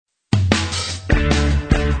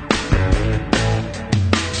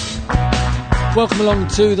Welcome along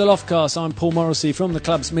to the Loftcast. I'm Paul Morrissey from the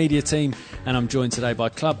club's media team, and I'm joined today by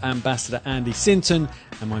club ambassador Andy Sinton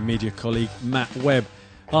and my media colleague Matt Webb.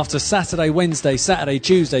 After Saturday, Wednesday, Saturday,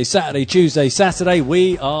 Tuesday, Saturday, Tuesday, Saturday,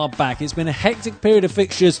 we are back. It's been a hectic period of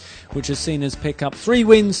fixtures which has seen us pick up 3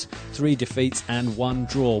 wins, 3 defeats and 1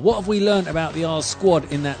 draw. What have we learnt about the R's squad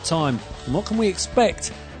in that time, and what can we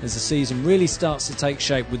expect as the season really starts to take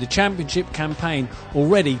shape with the Championship campaign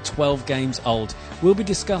already 12 games old? We'll be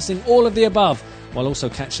discussing all of the above while also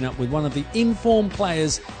catching up with one of the informed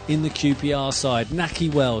players in the QPR side,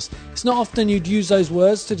 Nahki Wells. It's not often you'd use those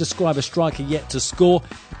words to describe a striker yet to score,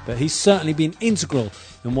 but he's certainly been integral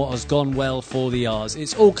in what has gone well for the R's.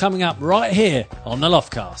 It's all coming up right here on the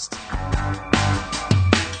Loftcast.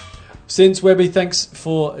 Since Webby, thanks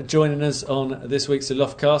for joining us on this week's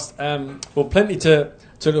Loftcast. Well, plenty to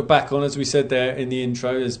look back on, as we said there in the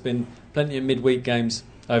intro. There's been plenty of midweek games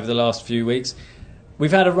over the last few weeks.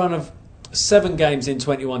 We've had a run of 7 games in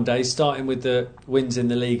 21 days, starting with the wins in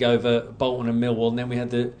the league over Bolton and Millwall, and then we had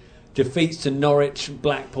the defeats to Norwich,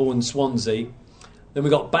 Blackpool and Swansea. Then we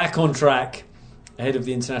got back on track ahead of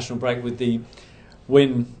the international break with the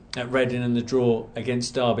win at Reading and the draw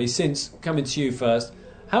against Derby. Since, coming to you first,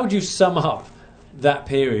 how would you sum up that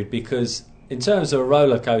period? Because in terms of a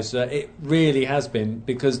roller coaster, it really has been,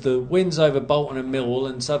 because the wins over Bolton and Millwall,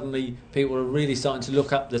 and suddenly people are really starting to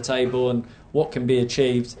look up the table and what can be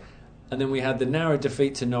achieved. And then we had the narrow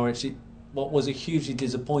defeat to Norwich, what was a hugely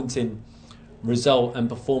disappointing result and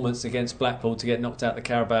performance against Blackpool to get knocked out the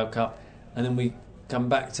Carabao Cup. And then we come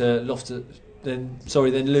back to then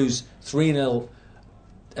lose 3-0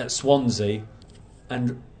 at Swansea.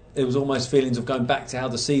 And it was almost feelings of going back to how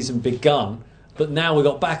the season begun. But now we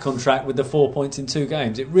got back on track with the 4 points in 2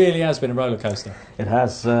 games. It really has been a roller coaster. It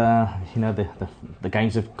has. The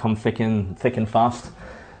games have come thick and fast.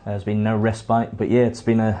 There's been no respite. But yeah, it's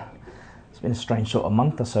been a strange sort of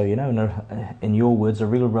month or so, in your words, a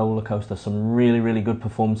real roller coaster. Some really, really good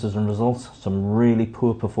performances and results, some really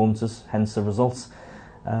poor performances, hence the results.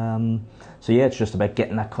 So yeah, it's just about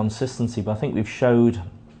getting that consistency. But I think we've showed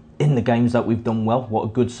in the games that we've done well what a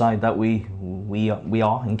good side that we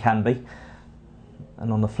are and can be.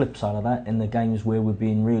 And on the flip side of that, in the games where we've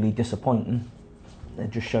been really disappointing, it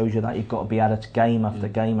just shows you that you've got to be at it game after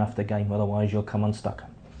game after game, otherwise you'll come unstuck.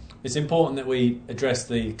 It's important that we address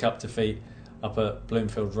the cup defeat up at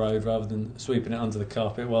Bloomfield Road rather than sweeping it under the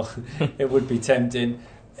carpet. Well, it would be tempting.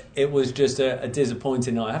 It was just a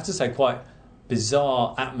disappointing night. I have to say, quite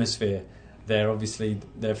bizarre atmosphere there. Obviously,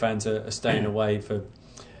 their fans are staying away for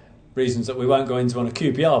reasons that we won't go into on a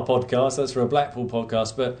QPR podcast. That's for a Blackpool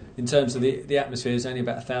podcast. But in terms of the atmosphere, there's only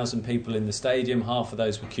about 1,000 people in the stadium. Half of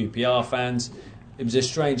those were QPR fans. It was a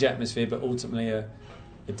strange atmosphere, but ultimately a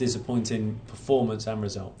disappointing performance and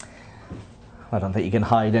result. I don't think you can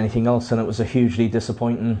hide anything else, and it was a hugely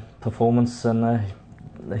disappointing performance and a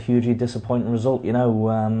hugely disappointing result.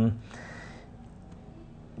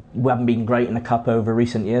 We haven't been great in the Cup over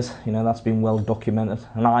recent years. That's been well documented,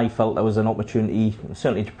 and I felt there was an opportunity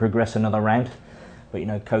certainly to progress another round.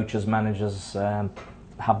 But coaches, managers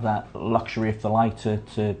have that luxury, if they like,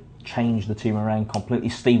 to change the team around completely.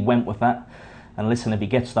 Steve went with that, and listen, if he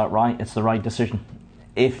gets that right, it's the right decision.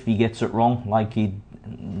 If he gets it wrong, like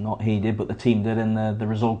not he did, but the team did, and the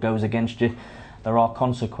result goes against you, there are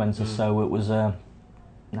consequences. So it was a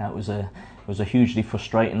hugely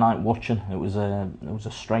frustrating night watching. It was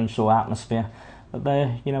a strange sort of atmosphere.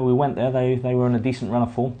 But we went there. They were in a decent run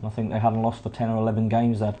of form. I think they hadn't lost for 10 or 11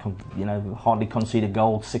 games. They'd hardly conceded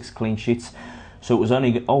goals, 6 clean sheets. So it was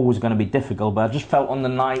always going to be difficult. But I just felt on the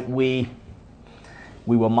night we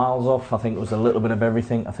were miles off. I think it was a little bit of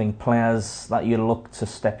everything. I think players that you look to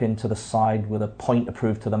step into the side with a point to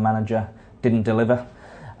prove to the manager didn't deliver.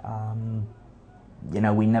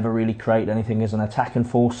 We never really created anything as an attacking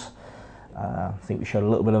force. I think we showed a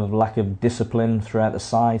little bit of lack of discipline throughout the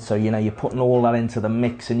side. So you're putting all that into the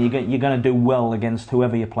mix, and you're going to do well against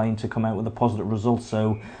whoever you're playing to come out with a positive result.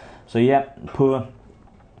 So yeah, poor.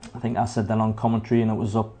 I think I said that on commentary, and it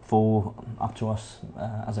was up to us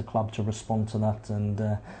as a club to respond to that. And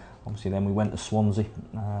obviously then we went to Swansea.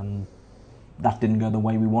 That didn't go the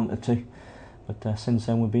way we wanted to, but since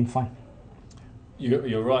then we've been fine.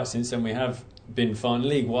 You're right, since then we have been fine.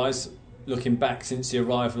 League-wise, looking back since the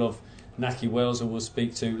arrival of Nahki Wells, who we'll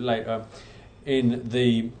speak to later in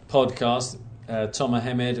the podcast, Tom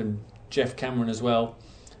Ahmed and Jeff Cameron as well.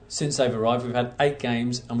 Since they've arrived, we've had 8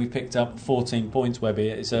 games and we've picked up 14 points, Webby.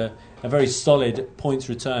 It's a very solid points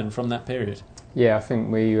return from that period. Yeah, I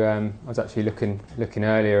think I was actually looking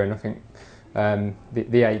earlier, and I think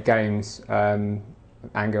the 8 games, Angel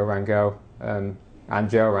Rangel,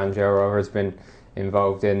 Angel has been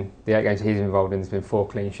involved in the 8 games he's involved in. There's been 4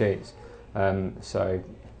 clean sheets. So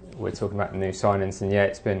we're talking about the new signings, and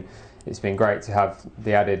it's been great to have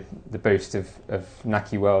the boost of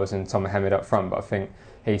Nahki Wells and Tom Mohamed up front. But I think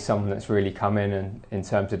he's someone that's really come in, and in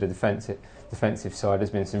terms of the defensive side, there's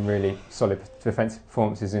been some really solid defensive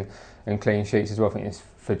performances and clean sheets as well. I think it's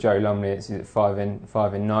for Joe Lumley, it's 5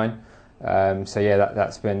 in 9. So yeah,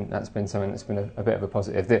 that's been something that's been a bit of a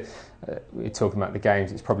positive. We're talking about the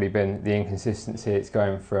games. It's probably been the inconsistency. It's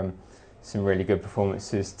going from some really good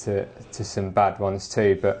performances to some bad ones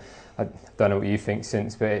too. But I don't know what you think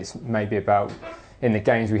since. But it's maybe about in the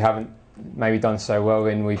games we haven't maybe done so well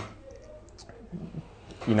in. We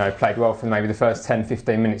played well for maybe the first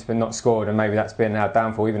 10-15 minutes, but not scored, and maybe that's been our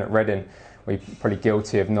downfall. Even at Reading, we're probably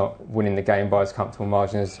guilty of not winning the game by as comfortable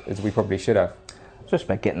margin as we probably should have. Just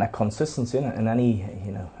about getting that consistency in it in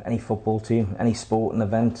any football team, any sporting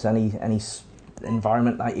event, any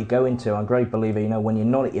environment that you go into. I'm a great believer, when you're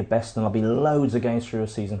not at your best, and there'll be loads of games through a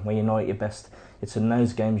season where you're not at your best. It's in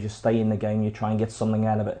those games you stay in the game, you try and get something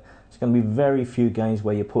out of it. It's going to be very few games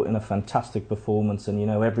where you put in a fantastic performance and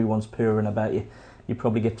everyone's purring about you. You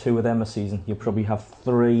probably get 2 of them a season. You probably have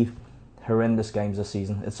 3 horrendous games a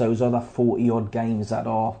season. It's those other 40 odd games that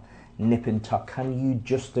are nip and tuck. Can you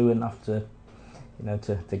just do enough to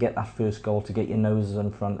get that first goal, to get your noses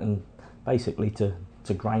in front, and basically to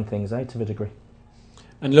grind things out to a degree?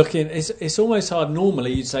 And looking, it's almost hard.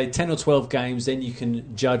 Normally, you'd say 10 or 12 games, then you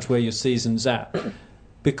can judge where your season's at.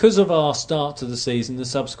 Because of our start to the season, the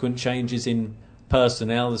subsequent changes in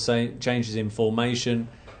personnel, the changes in formation,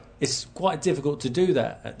 it's quite difficult to do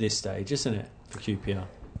that at this stage, isn't it, for QPR?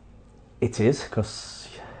 It is, because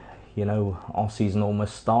our season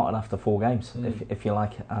almost started after 4 games, if you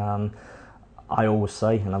like. I always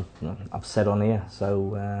say, and I've said on here,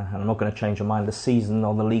 so and I'm not going to change my mind, the season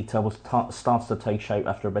or the league table starts to take shape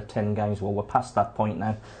after about 10 games. Well, we're past that point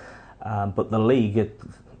now. But the league,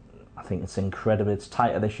 I think it's incredible. It's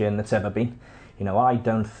tighter this year than it's ever been. I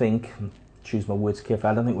don't think, choose my words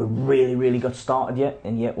carefully, I don't think we've really, really got started yet,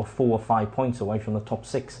 and yet we're 4 or 5 points away from the top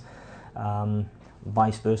 6.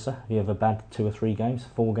 Vice versa, you have a bad 2 or 3 games,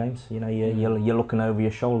 4 games, you're looking over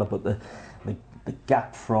your shoulder, but the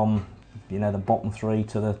gap from the bottom 3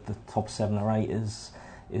 to the top 7 or 8 is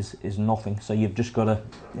nothing. So you've just got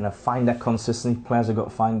to find that consistency. Players have got to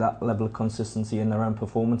find that level of consistency in their own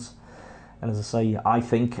performance. And as I say, I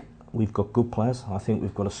think we've got good players. I think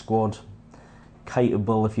we've got a squad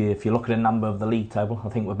capable. If you look at the number of the league table, I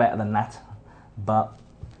think we're better than that. But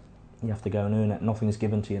you have to go and earn it. Nothing's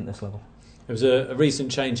given to you at this level. There was a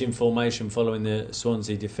recent change in formation following the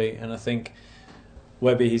Swansea defeat, and I think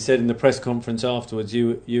Webby, he said in the press conference afterwards,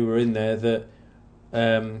 you were in there, that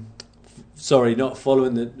not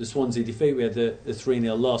following the Swansea defeat, we had the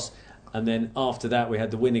 3-0 loss, and then after that we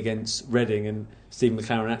had the win against Reading, and Steve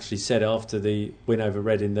McLaren actually said after the win over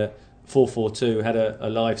Reading that 4-4-2 had a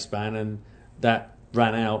lifespan, and that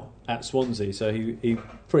ran out at Swansea. So he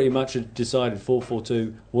pretty much had decided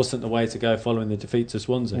 4-4-2 wasn't the way to go following the defeat to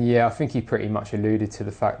Swansea. Yeah, I think he pretty much alluded to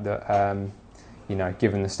the fact that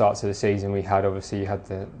given the start to the season we had, obviously you had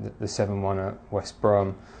the 7-1 at West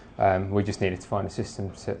Brom. We just needed to find a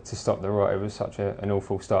system to stop the rot. It was such an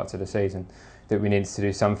awful start to the season that we needed to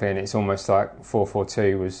do something. It's almost like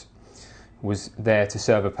 4-4-2 was there to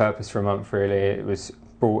serve a purpose for a month, really. It was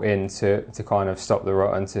brought in to kind of stop the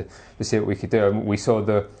rot and to see what we could do. And we saw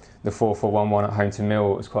the 4-4-1-1 at home to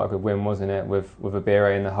Mill. It was quite a good win, wasn't it, with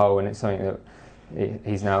Abire in the hole, and it's something that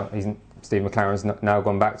Steve McLaren's now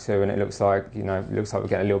gone back to, and it looks like we're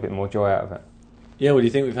getting a little bit more joy out of it. Yeah, well, do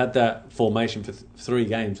you think we've had that formation for 3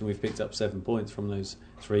 games and we've picked up 7 points from those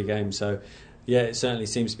 3 games? So, yeah, it certainly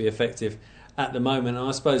seems to be effective at the moment. And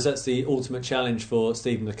I suppose that's the ultimate challenge for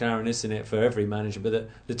Steve McLaren, isn't it, for every manager? But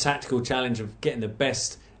the tactical challenge of getting the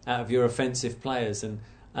best out of your offensive players. And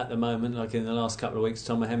at the moment, like in the last couple of weeks,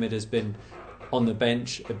 Tom Mohamed has been on the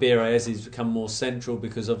bench. Abire has become more central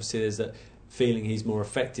because obviously there's that feeling he's more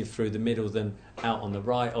effective through the middle than out on the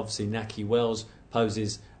right. Obviously, Nahki Wells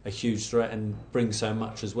poses a huge threat and brings so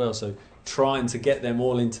much as well. So trying to get them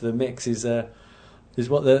all into the mix is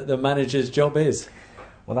what the manager's job is.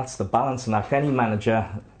 Well, that's the balance, and like any manager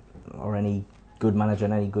or any good manager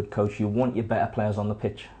and any good coach, you want your better players on the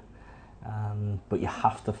pitch. But you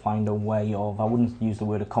have to find a way of, I wouldn't use the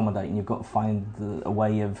word accommodating, you've got to find a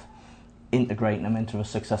way of integrating them into a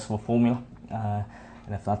successful formula.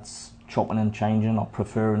 And if that's chopping and changing or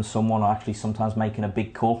preferring someone or actually sometimes making a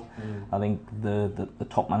big call, I think the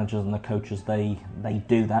top managers and the coaches, they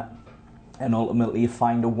do that. And ultimately you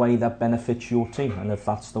find a way that benefits your team. And if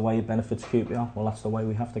that's the way it benefits QPR, well, that's the way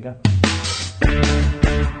we have to go.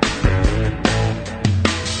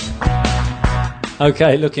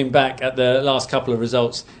 Okay, looking back at the last couple of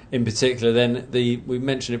results in particular, then we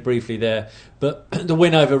mentioned it briefly there, but the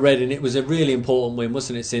win over Reading, it was a really important win,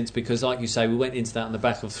 wasn't it, since, because like you say, we went into that on the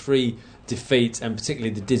back of 3 defeats, and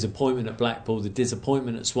particularly the disappointment at Blackpool, the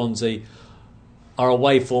disappointment at Swansea. Our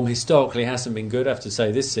away form historically hasn't been good. I have to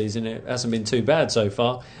say this season it hasn't been too bad so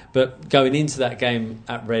far, but going into that game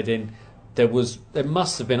at Reading, there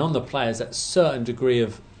must have been on the players that certain degree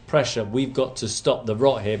of pressure. We've got to stop the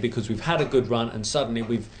rot here because we've had a good run and suddenly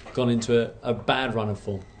we've gone into a bad run of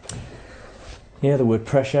form. Yeah, the word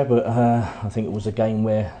pressure, but I think it was a game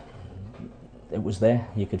where it was there.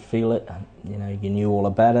 You could feel it. You know, you knew all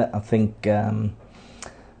about it. I think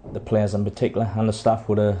the players in particular and the staff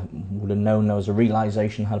would have known there was a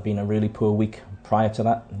realisation had been a really poor week prior to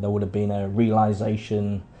that. There would have been a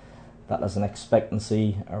realisation that there's an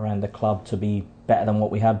expectancy around the club to be better than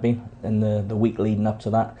what we had been in the week leading up to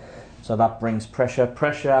that. So that brings pressure.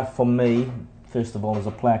 Pressure for me, first of all, as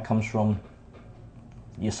a player, comes from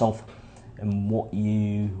yourself and what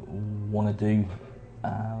you want to do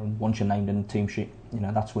once you're named in the team sheet. You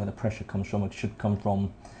know, that's where the pressure comes from. It should come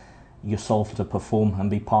from yourself to perform and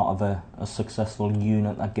be part of a successful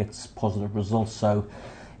unit that gets positive results. So,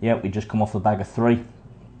 yeah, we just come off the bag of 3.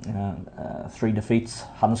 3 defeats,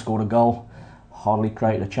 hadn't scored a goal, hardly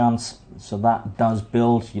created a chance. So that does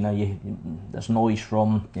build. You know, there's noise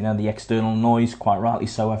from the external noise, quite rightly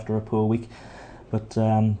so, after a poor week. But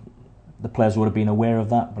the players would have been aware of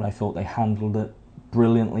that. But I thought they handled it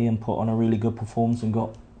brilliantly and put on a really good performance and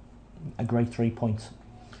got a great 3 points.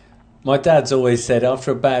 My dad's always said after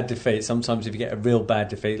a bad defeat, sometimes if you get a real bad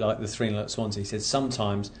defeat like the 3-0 at Swansea, he said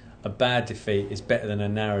sometimes a bad defeat is better than a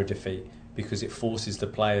narrow defeat because it forces the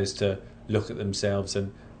players to look at themselves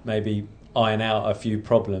and maybe iron out a few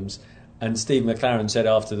problems. And Steve McLaren said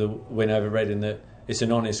after the win over Reading that it's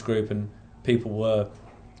an honest group and people were,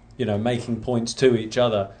 making points to each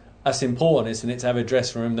other. That's important, isn't it, to have a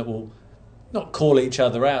dressing room that will not call each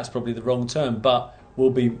other out, it's probably the wrong term, but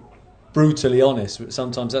will be brutally honest.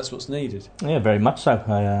 Sometimes that's what's needed. Yeah, very much so.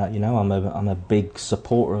 I'm a big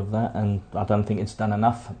supporter of that, and I don't think it's done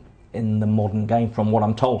enough in the modern game from what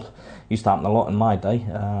I'm told. Used to happen a lot in my day,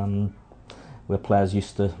 where players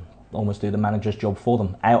used to almost do the manager's job for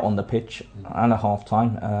them out on the pitch and at half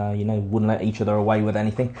time. Wouldn't let each other away with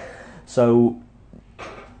anything. So,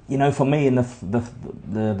 for me, in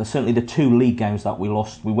the certainly the 2 league games that we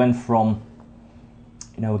lost, we went from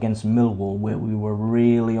against Millwall, where we were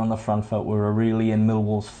really on the front foot, we were really in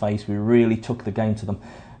Millwall's face, we really took the game to them.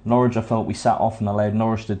 Norwich, I felt we sat off and allowed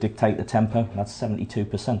Norwich to dictate the tempo. That's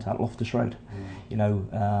 72% at Loftus Road.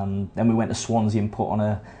 Then we went to Swansea and put on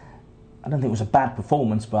I don't think it was a bad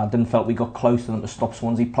performance, but I didn't felt we got close to them to stop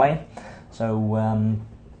Swansea playing. So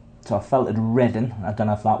I felt at Reading, I don't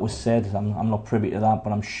know if that was said, I'm not privy to that,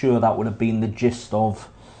 but I'm sure that would have been the gist of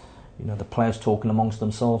the players talking amongst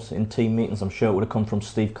themselves in team meetings. I'm sure it would have come from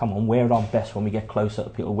Steve. Come on, we're at our best when we get closer to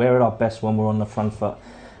people. We're at our best when we're on the front foot.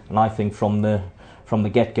 And I think from the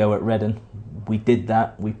get-go at Reading, we did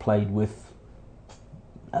that. We played with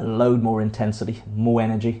a load more intensity, more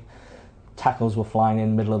energy. Tackles were flying in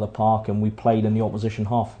the middle of the park, and we played in the opposition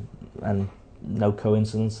half. And no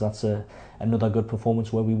coincidence, that's another good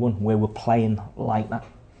performance where we won, where we're playing like that.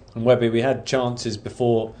 And Webby, we had chances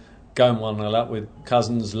before going 1-0 up with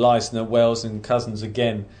Cousins, Leisner, Wells and Cousins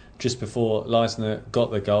again just before Leisner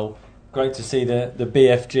got the goal. Great to see the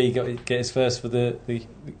BFG get his first for the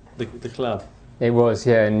club. It was,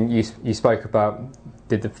 yeah, and you spoke about,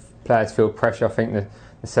 did the players feel pressure? I think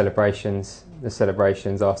the celebrations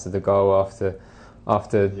after the goal,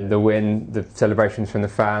 after the win, the celebrations from the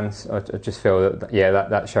fans, I just feel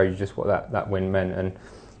that showed you just what that win meant,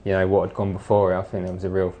 and what had gone before it. I think there was a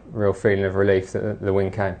real feeling of relief that the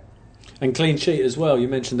win came. And clean sheet as well, you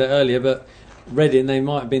mentioned that earlier, but Reading, they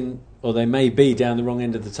might have been, or they may be down the wrong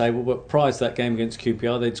end of the table, but prior to that game against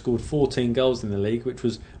QPR, they'd scored 14 goals in the league, which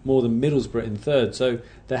was more than Middlesbrough in third. So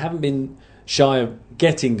they haven't been shy of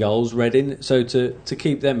getting goals, Reading, so to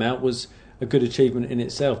keep them out was a good achievement in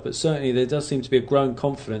itself. But certainly there does seem to be a growing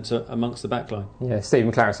confidence amongst the backline. Yeah, Steve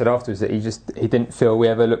McLaren said afterwards that he didn't feel we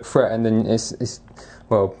ever looked threatened, and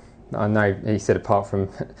I know he said apart from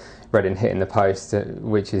Reading hitting the post,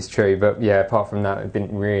 which is true, but yeah, apart from that, they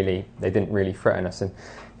didn't really threaten us. And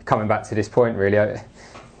coming back to this point, really,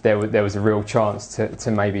 there was a real chance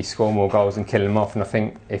to maybe score more goals and kill them off. And I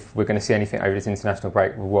think if we're going to see anything over this international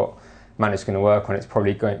break, with what Manager's going to work on, it's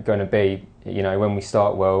probably going to be, when we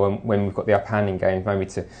start well, when we've got the upper hand in games, maybe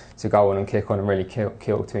to go on and kick on and really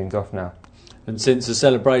kill teams off now. And since the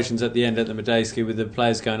celebrations at the end at the Medeski with the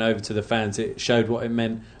players going over to the fans, it showed what it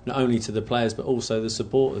meant not only to the players but also the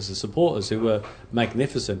supporters who were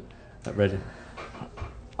magnificent at Reading.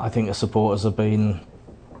 I think the supporters have been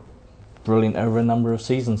brilliant over a number of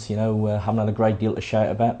seasons. Haven't had a great deal to shout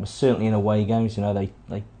about, but certainly in away games,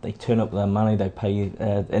 they turn up their money, they pay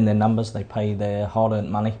in their numbers, they pay their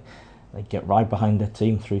hard-earned money, they get right behind their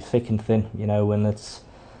team through thick and thin. And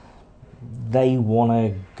they want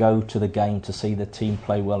to go to the game to see the team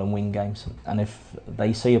play well and win games. And if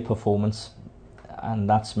they see a performance and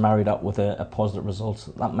that's married up with a positive result,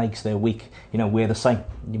 that makes their week. We're the same.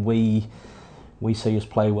 We see us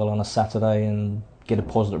play well on a Saturday and get a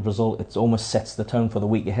positive result. It almost sets the tone for the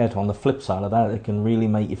week ahead. On the flip side of that, it can really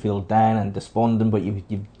make you feel down and despondent, but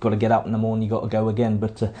you've got to get up in the morning, you've got to go again.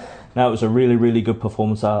 But no, it was a really, really good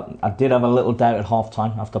performance. I did have a little doubt at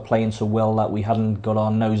half-time after playing so well that we hadn't got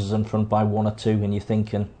our noses in front by 1 or 2, and you're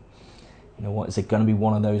thinking, what, is it going to be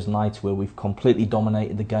one of those nights where we've completely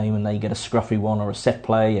dominated the game and they get a scruffy one or a set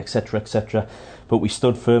play, etc., etc. But we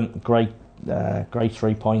stood firm. Great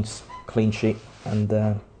 3 points, clean sheet, and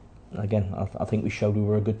again, I think we showed we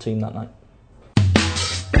were a good team that night.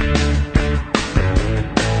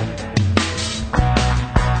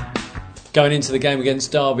 Going into the game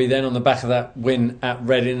against Derby then, on the back of that win at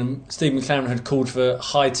Reading, Steve McLaren had called for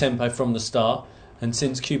high tempo from the start, and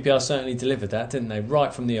since QPR certainly delivered that, didn't they,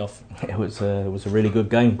 right from the off? It was a really good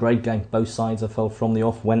game, great game. Both sides, I felt, from the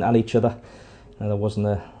off went at each other. There wasn't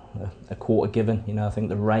a quarter given. I think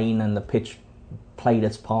the rain and the pitch played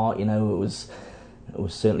its part. It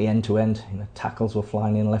was certainly end to end. Tackles were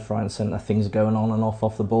flying in left, right, and centre. Things going on and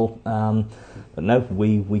off the ball. But no,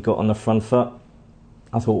 we got on the front foot.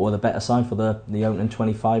 I thought we were the better side for the opening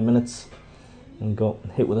 25 minutes, and got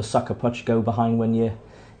hit with a sucker punch. Go behind when you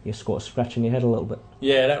got a scratch in your head a little bit.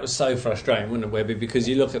 Yeah, that was so frustrating, wasn't it, Webby? Because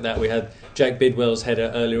you look at that, we had Jake Bidwell's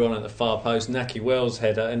header earlier on at the far post, Nahki Wells'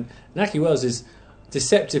 header, and Nahki Wells is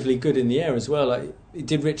deceptively good in the air as well. Like, he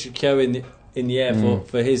did Richard Keogh in the air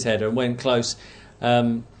for his header and went close.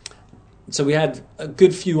 So we had a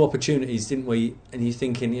good few opportunities, didn't we? And you're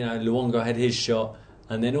thinking, Luongo had his shot,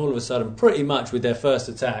 and then all of a sudden, pretty much with their first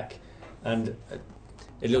attack, and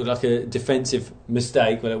it looked like a defensive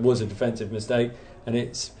mistake. Well, it was a defensive mistake, and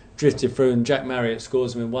it's drifted through, and Jack Marriott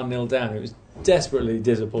scores them in 1-0 down. It was desperately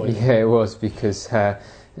disappointing. Yeah, it was, because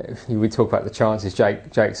we talk about the chances.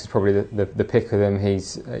 Jake's is probably the pick of them.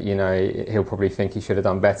 He's he'll probably think he should have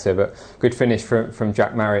done better, but good finish from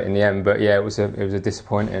Jack Marriott in the end. But yeah, it was a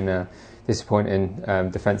disappointing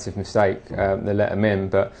defensive mistake that let him in.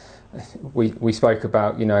 But we spoke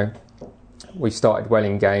about, we started well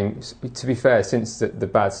in games. To be fair, since the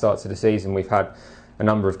bad start to the season, we've had a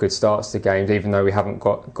number of good starts to games, even though we haven't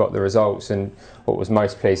got the results. And what was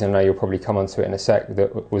most pleasing, I know you'll probably come onto it in a sec,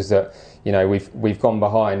 was that we've gone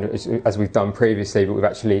behind as we've done previously,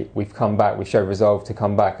 but we've come back. We showed resolve to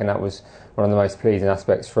come back, and that was one of the most pleasing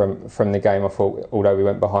aspects from the game. I thought, although we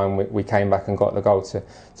went behind, we came back and got the goal to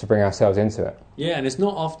bring ourselves into it. Yeah, and it's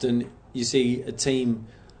not often you see a team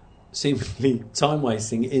seemingly time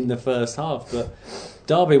wasting in the first half, but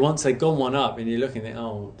Derby, once they'd gone one up, and you're looking at,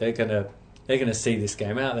 they're going to see this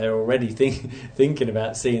game out. They're already thinking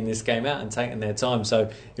about seeing this game out and taking their time. So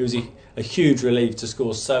it was a huge relief to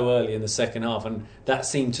score so early in the second half, and that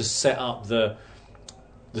seemed to set up the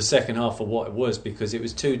second half for what it was, because it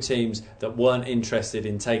was two teams that weren't interested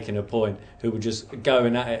in taking a point, who were just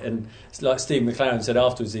going at it. And like Steve McLaren said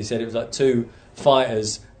afterwards, he said it was like two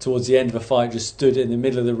fighters towards the end of a fight just stood in the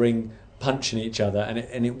middle of the ring punching each other,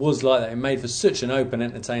 and it was like that. It made for such an open,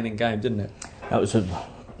 entertaining game, didn't it?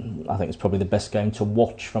 I think it's probably the best game to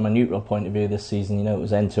watch from a neutral point of view this season. It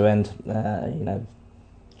was end to end.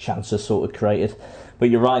 Chances sort of created. But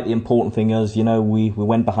you're right, the important thing is, we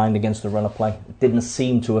went behind against the run of play. It didn't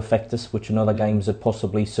seem to affect us, which in other games it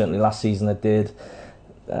possibly, certainly last season it did.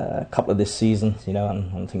 A couple of this season,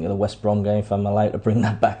 I'm thinking of the West Brom game, if I'm allowed to bring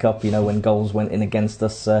that back up, when goals went in against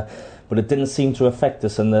us. But it didn't seem to affect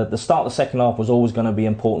us, and the start of the second half was always going to be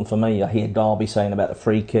important for me. I hear Derby saying about the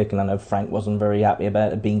free kick, and I know Frank wasn't very happy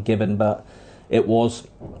about it being given, but it was.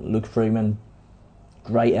 Luke Freeman,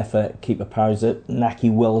 great effort, keeper powers it.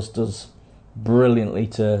 Nahki Wells does brilliantly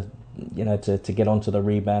to get onto the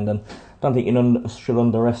rebound, and I don't think you should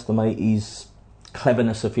underestimate his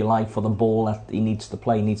cleverness, if you like, for the ball that he needs to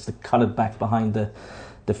play. He needs to cut it back behind the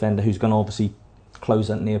defender, who's going to obviously close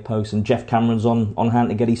that near post, and Jeff Cameron's on hand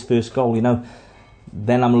to get his first goal.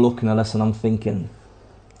 Then I'm looking at us and I'm thinking,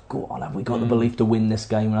 go on, have we got the belief to win this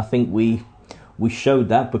game? And I think we showed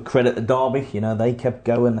that. But credit to Derby, they kept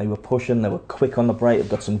going, they were pushing, they were quick on the break. They've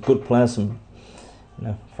got some good players,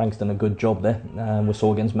 Frank's done a good job there. We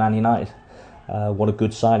saw against Man United what a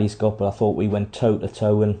good side he's got, but I thought we went toe to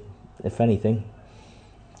toe, and if anything,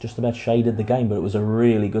 just about shaded the game. But it was a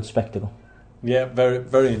really good spectacle. Yeah, very,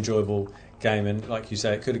 very enjoyable game, and like you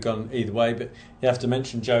say, it could have gone either way. But you have to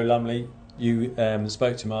mention Joe Lumley. You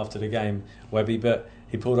spoke to him after the game, Webby, but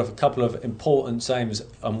he pulled off a couple of important saves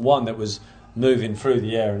and one that was moving through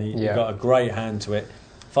the air, and he got a great hand to it.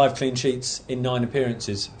 5 clean sheets in 9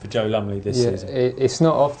 appearances for Joe Lumley this season. It's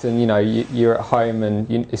not often, you're at home, and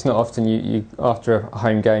it's not often you after a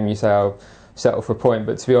home game you say, "I'll settle for a point."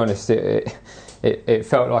 But to be honest, it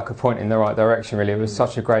felt like a point in the right direction. Really, it was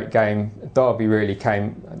such a great game. Derby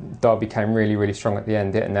came really, really strong at the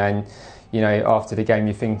end, and then, after the game,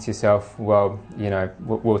 you think to yourself, well,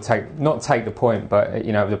 we'll not take the point, but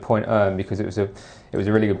the point earned, because it was a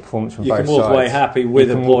really good performance from both sides. You can walk away happy with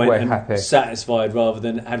a point and satisfied, rather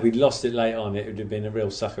than had we lost it late on, it would have been a real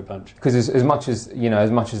sucker punch. Because as much as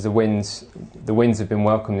the wins have been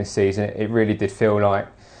welcome this season, it really did feel like,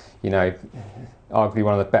 arguably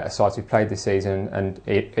one of the better sides we've played this season, and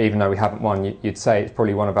even though we haven't won, you'd say it's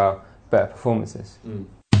probably one of our better performances.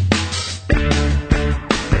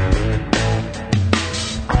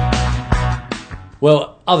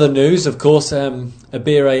 Well, other news, of course,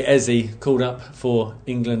 Abire Eze called up for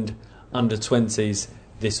England under-20s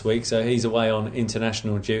this week, so he's away on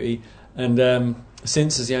international duty. And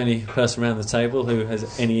since is the only person around the table who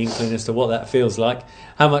has any inkling as to what that feels like,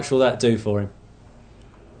 how much will that do for him?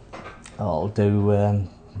 I'll do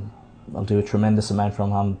a tremendous amount for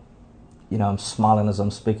him. I'm smiling as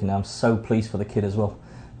I'm speaking. I'm so pleased for the kid as well,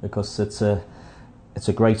 because it's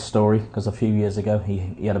a great story. Because a few years ago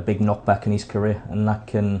he had a big knockback in his career, and that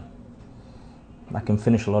can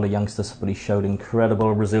finish a lot of youngsters. But he showed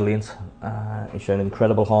incredible resilience. He showed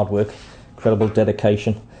incredible hard work, incredible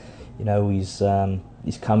dedication. He's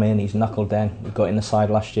come in, he's knuckled down. We got in the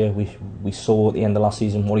side last year. We saw at the end of last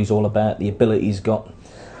season what he's all about, the ability he's got.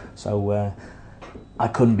 So I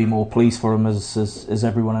couldn't be more pleased for him as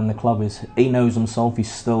everyone in the club is. He knows himself.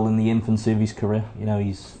 He's still in the infancy of his career.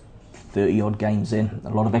 He's 30 odd games in, a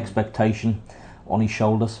lot of expectation on his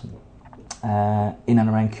shoulders, in and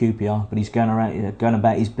around QPR. But he's going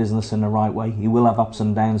about his business in the right way. He will have ups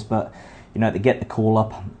and downs, but to get the call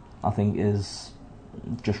up, I think is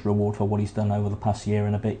just reward for what he's done over the past year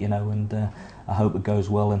and a bit. And I hope it goes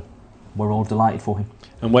well, and we're all delighted for him.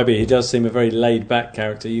 And Webby, he does seem a very laid-back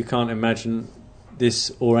character. You can't imagine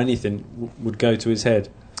this or anything would go to his head.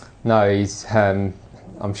 No, he's.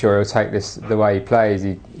 I'm sure he'll take this the way he plays.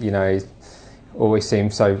 He always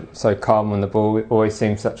seems so calm on the ball. He always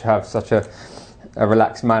seems to have such a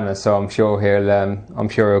relaxed manner. So I'm sure he'll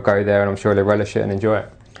go there, and I'm sure he'll relish it and enjoy it.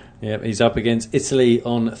 Yeah, he's up against Italy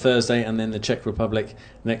on Thursday, and then the Czech Republic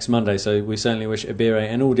next Monday. So we certainly wish Abire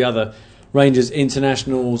and all the other Rangers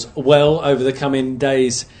internationals well over the coming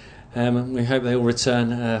days. We hope they all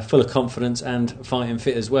return full of confidence and fighting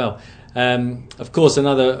fit as well. Of course,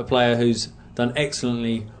 another player who's done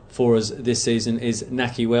excellently for us this season is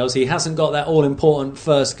Nahki Wells. He hasn't got that all-important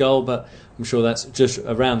first goal, but I'm sure that's just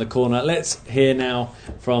around the corner. Let's hear now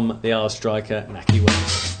from the Arse striker, Nahki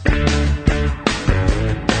Wells.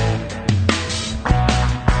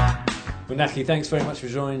 Well, Nahki, thanks very much for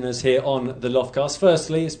joining us here on the Loftcast.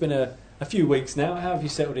 Firstly, it's been a few weeks now. How have you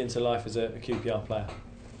settled into life as a QPR player?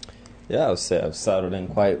 Yeah, I've settled in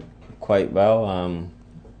quite well.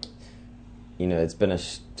 It's been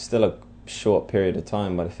still a short period of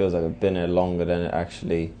time, but it feels like I've been here longer than it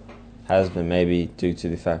actually has been, maybe due to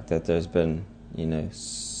the fact that there's been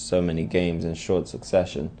so many games in short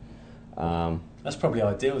succession. That's probably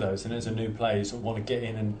ideal though, isn't it? As a new player, you sort of want to get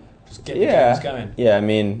in and just get the games going. Yeah, I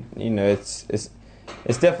mean, it's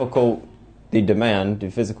difficult,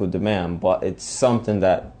 the physical demand, but it's something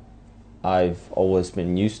that I've always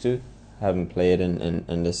been used to, having played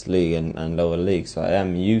in this league and lower leagues. So I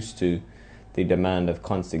am used to the demand of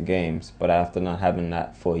constant games, but after not having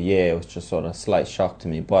that for a year, it was just sort of a slight shock to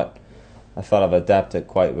me. But I felt I've adapted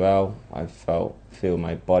quite well. I feel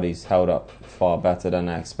my body's held up far better than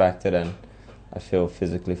I expected, and I feel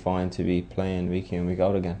physically fine to be playing week in, week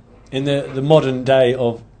out again. In the modern day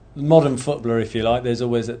of modern footballer, if you like, there's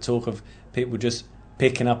always that talk of people just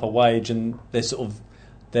picking up a wage, and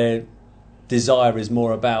their desire is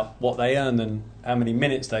more about what they earn than how many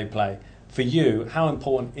minutes they play. For you, how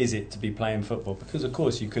important is it to be playing football? Because of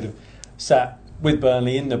course you could have sat with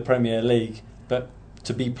Burnley in the Premier League, but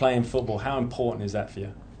to be playing football, how important is that for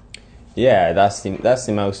you? Yeah, that's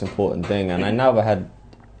the most important thing, and I never had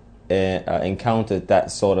encountered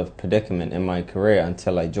that sort of predicament in my career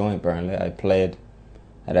until I joined Burnley. I played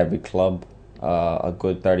at every club a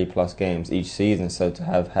good 30 plus games each season, so to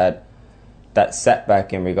have had that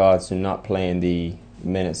setback in regards to not playing the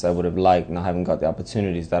minutes I would have liked, not having got the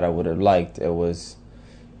opportunities that I would have liked, it was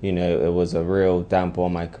a real damper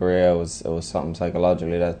on my career. It was something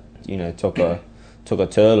psychologically that took a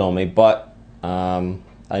toll on me. But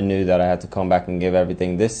I knew that I had to come back and give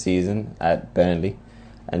everything this season at Burnley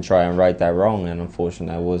and try and right that wrong, and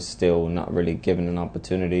unfortunately I was still not really given an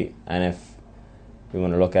opportunity. And if we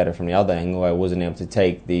want to look at it from the other angle, I wasn't able to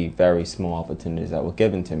take the very small opportunities that were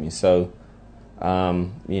given to me. So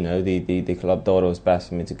the club thought it was best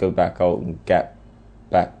for me to go back out and get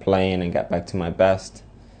back playing and get back to my best,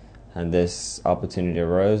 and this opportunity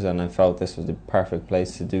arose, and I felt this was the perfect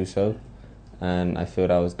place to do so, and I feel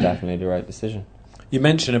that was definitely the right decision. You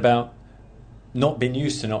mentioned about not being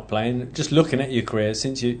used to not playing. Just looking at your career,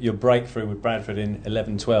 since your breakthrough with Bradford in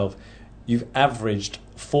 11-12, you've averaged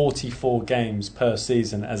 44 games per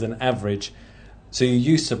season as an average. So you're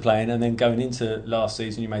used to playing, and then going into last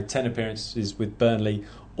season, you made 10 appearances with Burnley,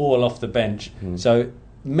 all off the bench. So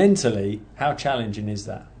mentally, how challenging is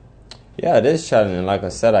that? Yeah, it is challenging. Like I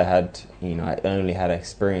said, I only had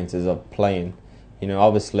experiences of playing.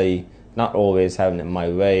 Obviously, not always having it my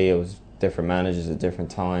way. It was different managers at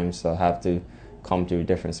different times, so I have to come through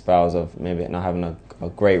different spells of maybe not having a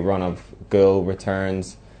great run of goal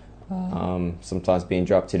returns, sometimes being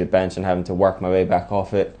dropped to the bench and having to work my way back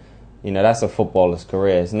off it. That's a footballer's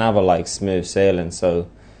career. It's never like smooth sailing. So,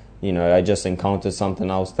 I just encountered something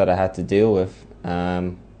else that I had to deal with,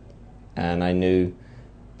 and I knew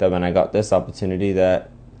that when I got this opportunity that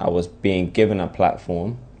I was being given a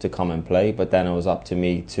platform to come and play, but then it was up to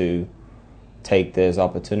me to take those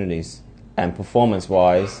opportunities. And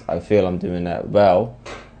performance-wise, I feel I'm doing that well.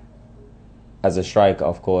 As a striker,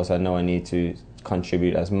 of course, I know I need to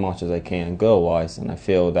contribute as much as I can goal-wise, and I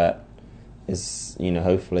feel that is,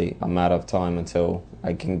 hopefully a matter of time until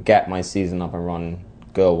I can get my season up and running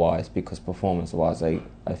goal-wise, because performance-wise, I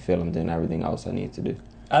feel I'm doing everything else I need to do.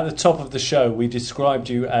 At the top of the show, we described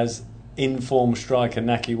you as in-form striker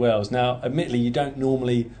Nahki Wells. Now, admittedly, you don't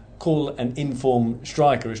normally call an in-form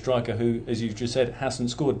striker a striker who, as you've just said,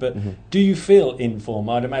 hasn't scored. But do you feel in form?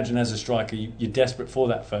 I'd imagine as a striker, you're desperate for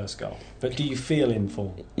that first goal. But do you feel in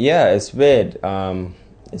form? Yeah, it's weird.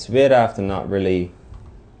 It's weird after not really,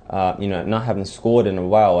 not having scored in a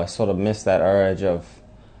while. I sort of miss that urge of,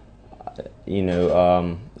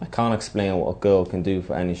 I can't explain what a goal can do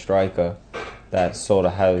for any striker that sort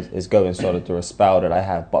of is going sort of through a spell that I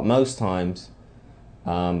have. But most times,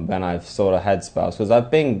 when I've sort of had spells, because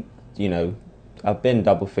I've been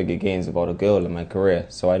double-figure games without a goal in my career,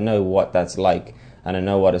 so I know what that's like, and I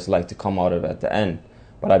know what it's like to come out of it at the end.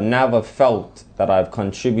 But I've never felt that I've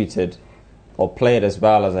contributed or played as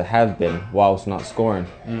well as I have been whilst not scoring.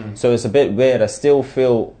 So it's a bit weird. I still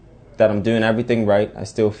feel that I'm doing everything right. I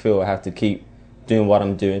still feel I have to keep doing what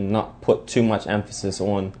I'm doing, not put too much emphasis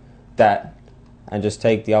on that, and just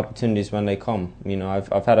take the opportunities when they come.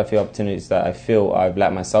 I've had a few opportunities that I feel I've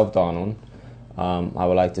let myself down on. I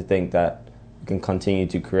would like to think that I can continue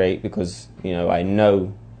to create, because I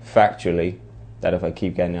know factually that if I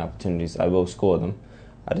keep getting the opportunities, I will score them.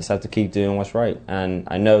 I just have to keep doing what's right. And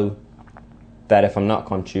I know that if I'm not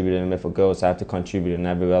contributing with goals, I have to contribute in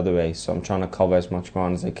every other way. So I'm trying to cover as much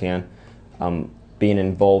ground as I can. I'm being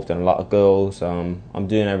involved in a lot of goals. I'm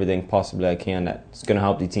doing everything possibly I can that's going to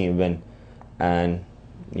help the team win. And,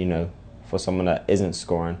 for someone that isn't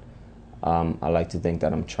scoring, I like to think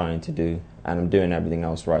that I'm trying to do, and I'm doing everything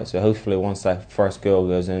else right. So hopefully once that first goal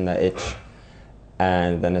goes in, that itch,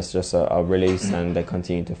 and then it's just a release and they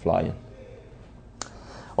continue to fly in.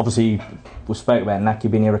 Obviously, we spoke about Nahki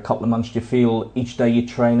being here a couple of months. Do you feel each day you're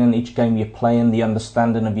training, each game you're playing, the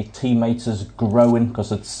understanding of your teammates is growing?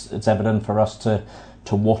 Because it's evident for us to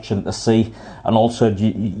watch and to see. And also,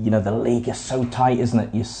 the league is so tight, isn't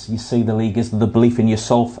it? You see the league is the belief in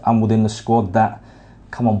yourself and within the squad that,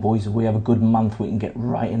 come on boys, if we have a good month, we can get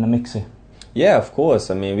right in the mix here. Yeah, of course.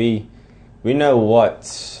 I mean, we know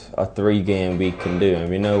what a 3-game week can do, and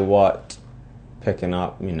we know what picking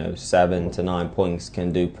up 7 to 9 points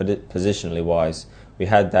can do positionally wise. We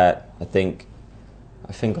had that, I think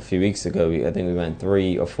a few weeks ago. I think we went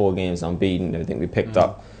 3 or 4 games unbeaten. I think we picked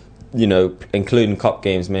up, including cup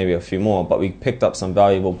games, maybe a few more, but we picked up some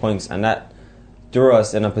valuable points, and that threw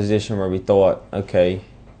us in a position where we thought, okay,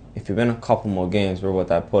 if we win a couple more games, where would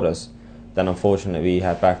that put us? Then unfortunately we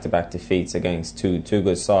had back-to-back defeats against two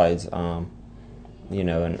good sides, and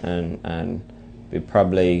we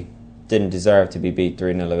probably didn't deserve to be beat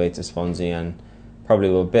 3-0 away to Swansea, and probably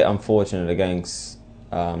were a bit unfortunate against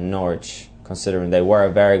Norwich, considering they were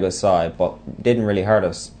a very good side, but didn't really hurt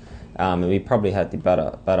us. And we probably had the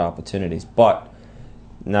better opportunities, but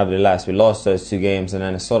nevertheless we lost those 2 games, and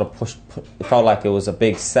then it sort of it felt like it was a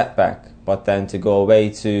big setback. But then to go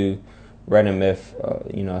away to Reading with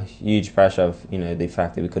huge pressure of the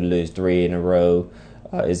fact that we could lose 3 in a row,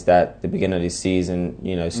 is that the beginning of the season,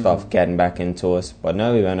 stuff getting back into us. But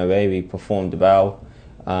no, we went away, we performed well,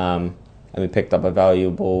 and we picked up a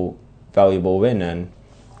valuable win, and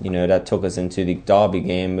that took us into the Derby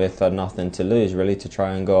game with nothing to lose, really, to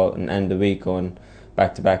try and go out and end the week on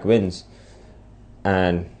back-to-back wins.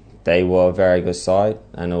 And they were a very good side,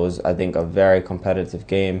 and it was, I think, a very competitive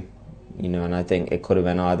game, and I think it could have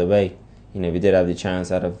been either way. We did have the chance,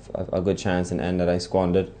 had a good chance in the end that I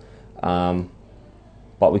squandered.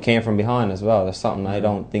 But we came from behind as well. That's something I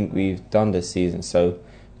don't think we've done this season. So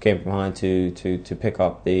we came from behind to pick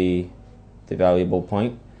up the valuable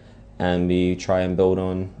point, and we try and build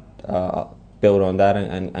on that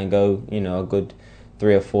and go a good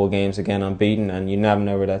 3 or 4 games again unbeaten, and you never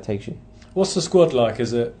know where that takes you. What's the squad like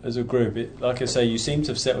as a group? Like I say, you seem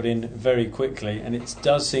to have settled in very quickly, and it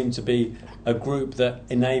does seem to be a group that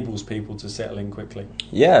enables people to settle in quickly.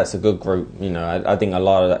 Yeah, it's a good group. I think a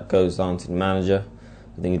lot of that goes down to the manager.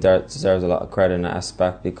 I think he deserves a lot of credit in that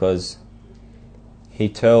aspect, because he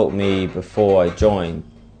told me before I joined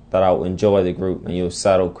that I would enjoy the group and you'll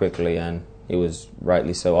settle quickly, and he was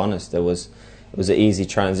rightly so honest. It was an easy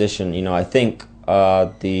transition. I think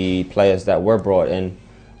the players that were brought in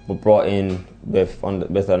with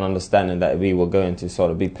an understanding that we were going to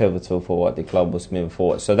sort of be pivotal for what the club was moving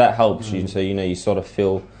forward. So that helps you. So you sort of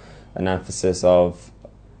feel an emphasis of,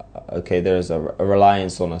 okay, there's a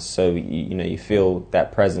reliance on us. So you feel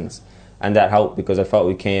that presence, and that helped, because I felt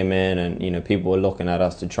we came in and people were looking at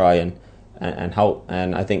us to try and help.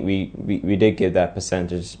 And I think we did give that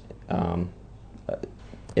percentage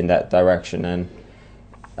in that direction, and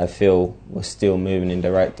I feel we're still moving in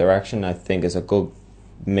the right direction. I think it's a good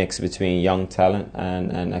mix between young talent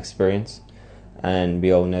and experience, and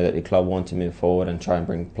we all know that the club want to move forward and try and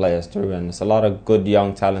bring players through, and there's a lot of good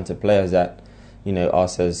young talented players that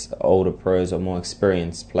us as older pros or more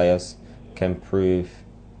experienced players can prove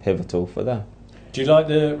pivotal for them. Do you like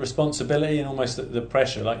the responsibility and almost the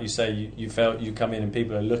pressure? Like you say, you felt you come in and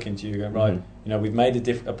people are looking to you going, right, we've made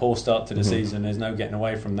a poor start to the season, there's no getting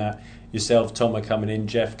away from that. Yourself, Tom are coming in,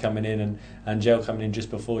 Jeff coming in, and Angel coming in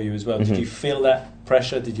just before you as well. Did you feel that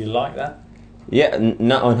pressure? Did you like that? Yeah,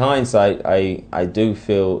 on hindsight, I do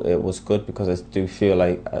feel it was good, because I do feel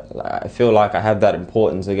like I have that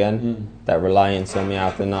importance again, that reliance on me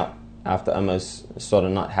after almost sort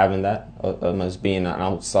of not having that, almost being an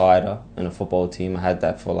outsider in a football team. I had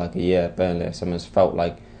that for like a year at Burnley. So I almost felt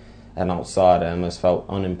like an outsider. I almost felt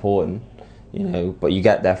unimportant, But you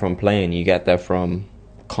get that from playing. You get that from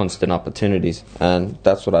constant opportunities, and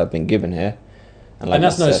that's what I've been given here. And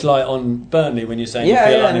that's no slight on Burnley when you're saying you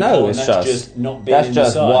feel unimportant. That's just not being in the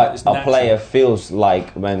side. That's just what a player feels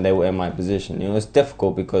like when they were in my position. It's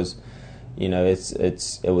difficult because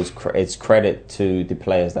it's credit to the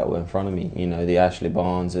players that were in front of me. The Ashley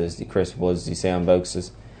Barneses, the Chris Woods, the Sam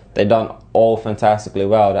Bokeses. They done all fantastically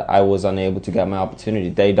well. That I was unable to get my opportunity.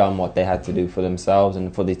 They done what they had to do for themselves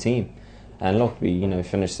and for the team. And look, we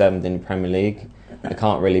finished 7th in the Premier League. I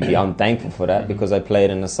can't really be unthankful for that, because I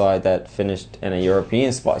played in a side that finished in a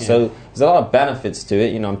European spot. Yeah. So there's a lot of benefits to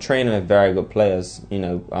it. I'm training with very good players.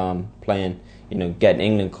 Playing. Getting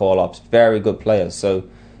England call-ups. Very good players. So.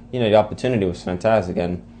 The opportunity was fantastic,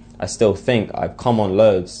 and I still think I've come on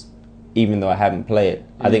loads, even though I haven't played.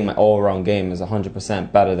 I think my all-round game is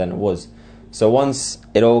 100% better than it was. So once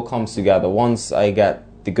it all comes together, once I get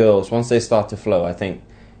the girls, once they start to flow, I think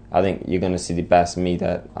you're going to see the best me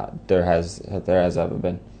that there has ever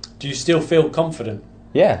been. Do you still feel confident?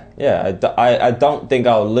 Yeah. I don't think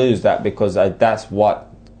I'll lose that, because that's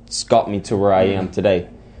what's got me to where I am today.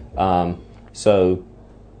 So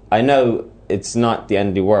I know it's not the end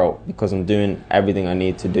of the world, because I'm doing everything I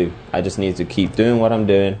need to do. I just need to keep doing what I'm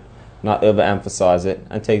doing, not overemphasize it,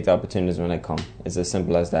 and take the opportunities when they come. It's as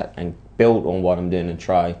simple as that, and build on what I'm doing and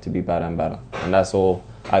try to be better and better. And that's all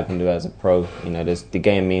I can do as a pro. The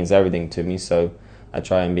game means everything to me, so I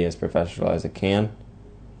try and be as professional as I can.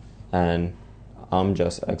 And I'm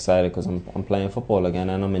just excited because I'm playing football again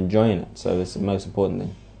and I'm enjoying it. So it's the most important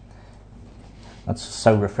thing. That's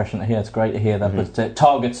so refreshing to hear. It's great to hear that. But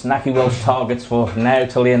targets, Nahki Wells targets for now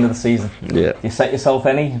till the end of the season. Yeah. Do you set yourself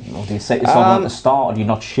any, or do you set yourself at the start, or do you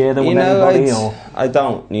not share them with anybody? I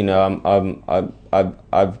don't.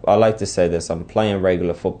 I like to say this. I'm playing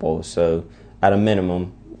regular football, so at a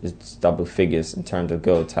minimum, it's double figures in terms of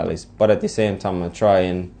goal tallies. But at the same time, I try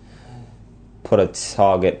and put a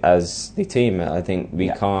target as the team. I think we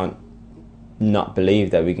can't not believe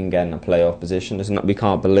that we can get in a playoff position. We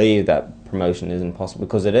can't believe that promotion isn't possible,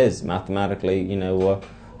 because it is mathematically. We're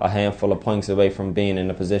a handful of points away from being in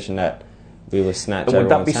a position that we were snatched. Would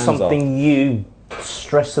that be something you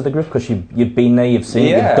stress to the group because you've been there, you've seen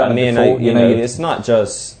it, Yeah, you've done it before. It's not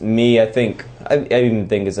just me. I even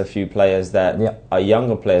think there's a few players that are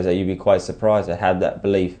younger players that you'd be quite surprised that have that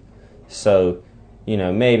belief. So,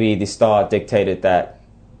 maybe the start dictated that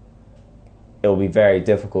it'll be very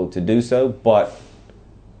difficult to do so, but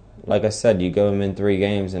like I said, you go in 3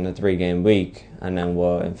 games in a 3-game week, and then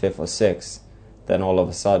we're in 5th or 6th, then all of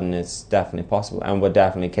a sudden it's definitely possible, and we're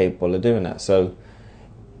definitely capable of doing that. So,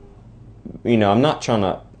 I'm not trying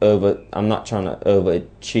to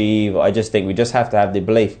overachieve. I just think we just have to have the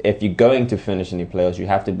belief. If you're going to finish in the playoffs, you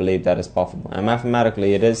have to believe that it's possible, and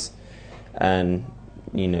mathematically it is. And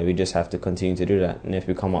we just have to continue to do that. And if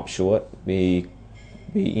we come up short, we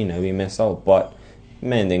miss out. But the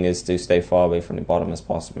main thing is to stay far away from the bottom as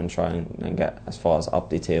possible and try and get as far as up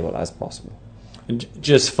the table as possible. And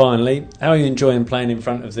just finally, how are you enjoying playing in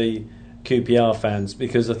front of the QPR fans?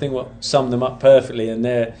 Because I think what summed them up perfectly, and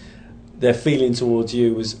their feeling towards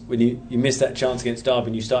you was when you missed that chance against Derby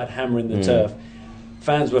and you started hammering the turf.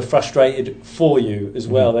 Fans were frustrated for you as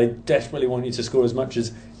well. They desperately want you to score as much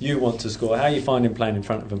as you want to score. How are you finding playing in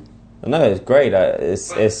front of them? No, it's great.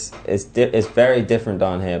 It's very different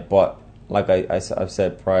down here. But like I've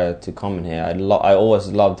said prior to coming here, I always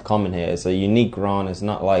loved coming here. It's a unique ground. It's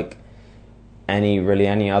not like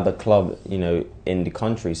any other club in the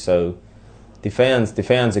country. So the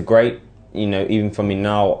fans are great. Even for me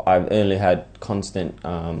now, I've only had constant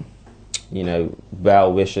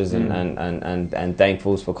well wishes and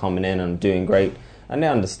thankfuls for coming in and doing great. And they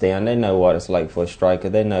understand. They know what it's like for a striker.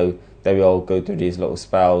 They know that we all go through these little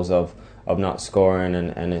spells of not scoring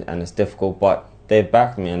and it's difficult. But they've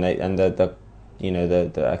backed me and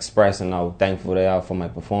they're expressing how thankful they are for my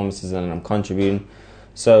performances and I'm contributing.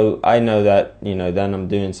 So I know that then I'm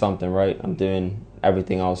doing something right. I'm doing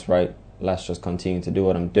everything else right. Let's just continue to do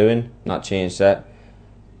what I'm doing, not change that,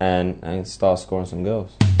 and start scoring some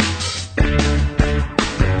goals.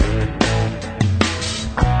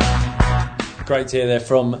 Great to hear there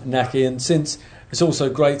from Nahki, and since it's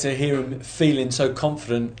also great to hear him feeling so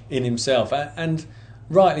confident in himself, and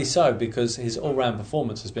rightly so, because his all-round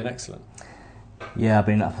performance has been excellent. Yeah,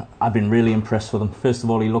 I've been really impressed with him. First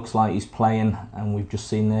of all, he looks like he's playing, and we've just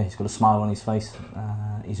seen there, he's got a smile on his face.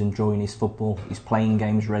 He's enjoying his football. He's playing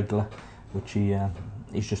games regular, which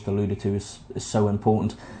he's just alluded to is so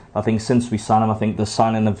important. I think since we signed him, I think the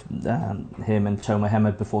signing of him and Tomo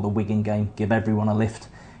Mohamed before the Wigan game give everyone a lift.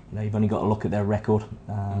 You've only got to look at their record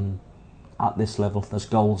at this level. There's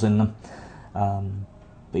goals in them. But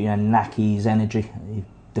Nahki's energy,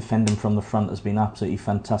 defending from the front has been absolutely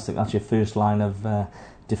fantastic. That's your first line of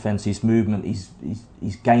defence. His movement,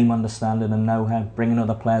 his game understanding and know-how, bringing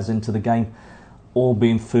other players into the game, all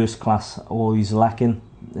being first class. All he's lacking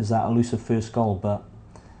is that elusive first goal. But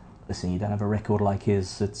listen, you don't have a record like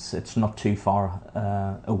his. It's not too far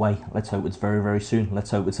away. Let's hope it's very, very soon.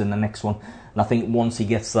 Let's hope it's in the next one. And I think once he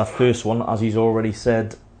gets that first one, as he's already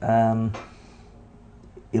said,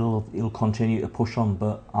 he'll continue to push on.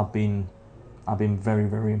 But I've been very,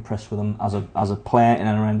 very impressed with him as a player in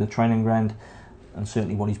and around the training ground, and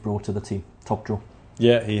certainly what he's brought to the team. Top draw.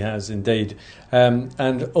 Yeah, he has indeed.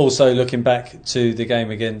 And also looking back to the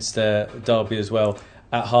game against Derby as well,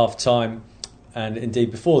 at half time and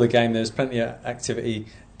indeed before the game, there was plenty of activity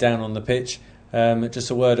down on the pitch. Just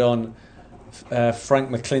a word on Frank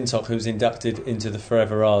McClintock, who's inducted into the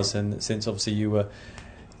Forever Ours, and since obviously you were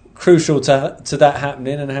crucial to that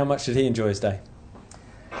happening, and how much did he enjoy his day?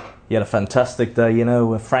 He had a fantastic day.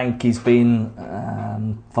 Frank, he's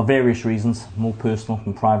been, for various reasons, more personal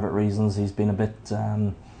and private reasons, he's been a bit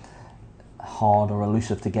hard or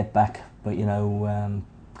elusive to get back. But,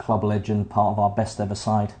 club legend, part of our best ever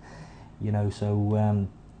side. So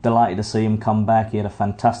delighted to see him come back. He had a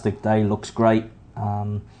fantastic day, looks great.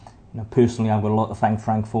 Personally, I've got a lot to thank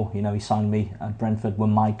Frank for. He signed me at Brentford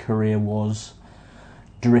when my career was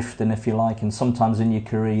drifting, if you like. And sometimes in your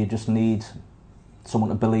career, you just need someone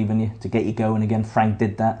to believe in you, to get you going again. Frank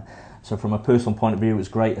did that. So from a personal point of view, it was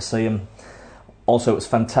great to see him. Also, it was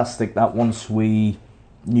fantastic that once we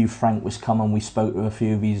knew Frank was coming, we spoke to a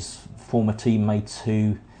few of his former teammates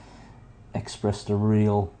who expressed a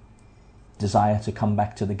real desire to come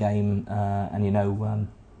back to the game.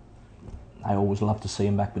 I always love to see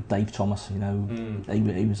him back with Dave Thomas. He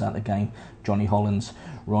was at the game. Johnny Hollins,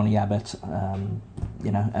 Ronnie Abbott,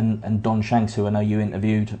 and Don Shanks, who I know you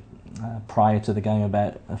interviewed prior to the game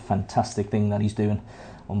about a fantastic thing that he's doing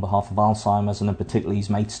on behalf of Alzheimer's, and in particular his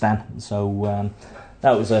mate Stan. So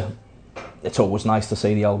that was it's always nice to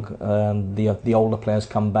see the older players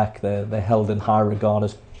come back. They're held in high regard,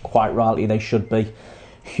 as quite rightly they should be.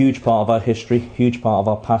 Huge part of our history, huge part of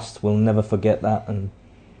our past. We'll never forget that, and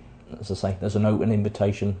as I say, there's an open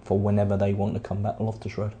invitation for whenever they want to come back to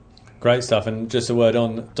Loftus Road. Great stuff. And just a word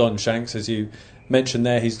on Don Shanks, as you mentioned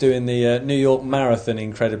there, he's doing the New York Marathon,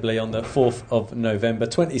 incredibly, on the 4th of November,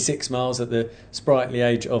 26 miles at the sprightly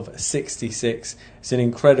age of 66. It's an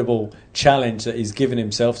incredible challenge that he's given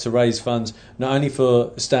himself to raise funds not only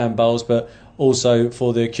for Stan Bowles but also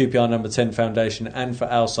for the QPR Number 10 Foundation and for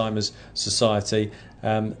Alzheimer's Society.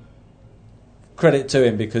 Credit to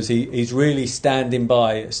him, because he's really standing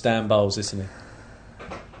by Stan Bowles, isn't he?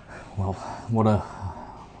 Well, what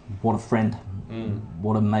a friend,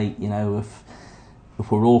 what a mate. You know,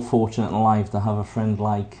 if we're all fortunate in life to have a friend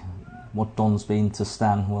like what Don's been to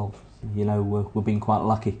Stan, well, you know, we're being quite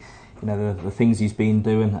lucky. You know, the things he's been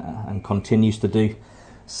doing and continues to do.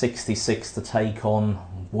 66 to take on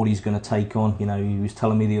what he's going to take on. You know, he was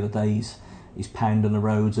telling me the other day he's pounding the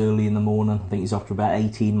roads early in the morning. I think he's after about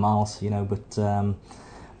 18 miles. You know,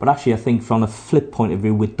 but actually, I think from a flip point of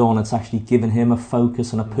view with Don, it's actually given him a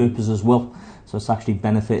focus and a purpose as well. So it's actually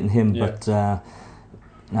benefiting him. Yeah. But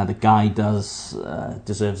now the guy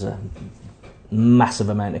deserves a massive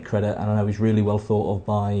amount of credit, and I know he's really well thought of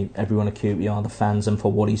by everyone at QPR, the fans, and for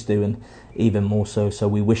what he's doing even more so. So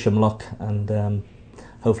we wish him luck, and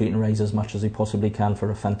hopefully he can raise as much as he possibly can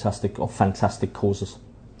for fantastic causes.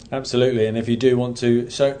 Absolutely. And if you do want to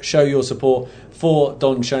show your support for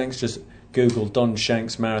Don Shanks, just Google Don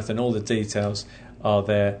Shanks Marathon. All the details are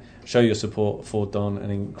there. Show your support for Don.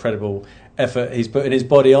 An incredible effort. He's putting his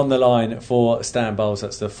body on the line for Stan Bowles.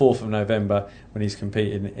 That's the 4th of November when he's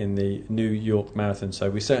competing in the New York Marathon. So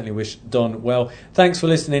we certainly wish Don well. Thanks for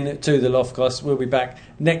listening to the Loftcast. We'll be back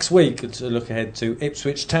next week to look ahead to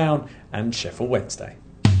Ipswich Town and Sheffield Wednesday.